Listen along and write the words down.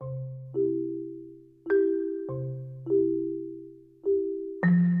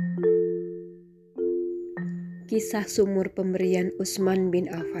Kisah sumur pemberian Utsman bin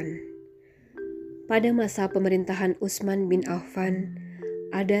Affan. Pada masa pemerintahan Utsman bin Affan,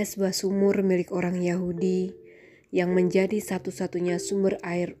 ada sebuah sumur milik orang Yahudi yang menjadi satu-satunya sumber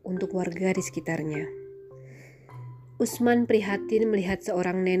air untuk warga di sekitarnya. Utsman prihatin melihat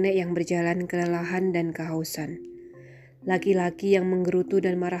seorang nenek yang berjalan kelelahan dan kehausan. Laki-laki yang menggerutu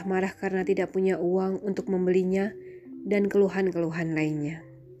dan marah-marah karena tidak punya uang untuk membelinya dan keluhan-keluhan lainnya.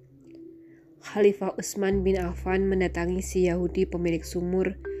 Khalifah Utsman bin Affan mendatangi si Yahudi pemilik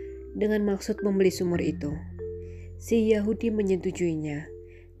sumur dengan maksud membeli sumur itu. Si Yahudi menyetujuinya,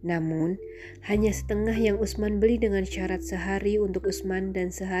 namun hanya setengah yang Utsman beli dengan syarat sehari untuk Utsman dan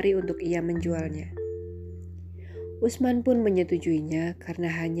sehari untuk ia menjualnya. Utsman pun menyetujuinya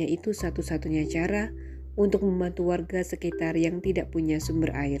karena hanya itu satu-satunya cara untuk membantu warga sekitar yang tidak punya sumber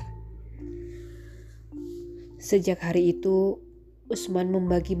air. Sejak hari itu, Utsman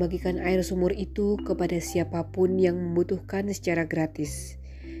membagi-bagikan air sumur itu kepada siapapun yang membutuhkan secara gratis.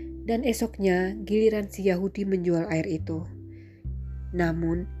 Dan esoknya giliran si Yahudi menjual air itu.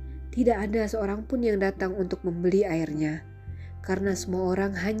 Namun, tidak ada seorang pun yang datang untuk membeli airnya, karena semua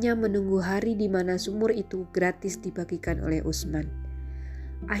orang hanya menunggu hari di mana sumur itu gratis dibagikan oleh Utsman.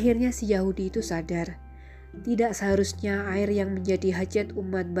 Akhirnya si Yahudi itu sadar, tidak seharusnya air yang menjadi hajat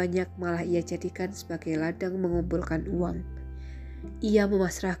umat banyak malah ia jadikan sebagai ladang mengumpulkan uang. Ia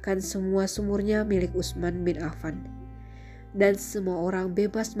memasrahkan semua sumurnya milik Utsman bin Affan, dan semua orang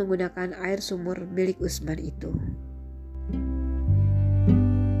bebas menggunakan air sumur milik Utsman itu.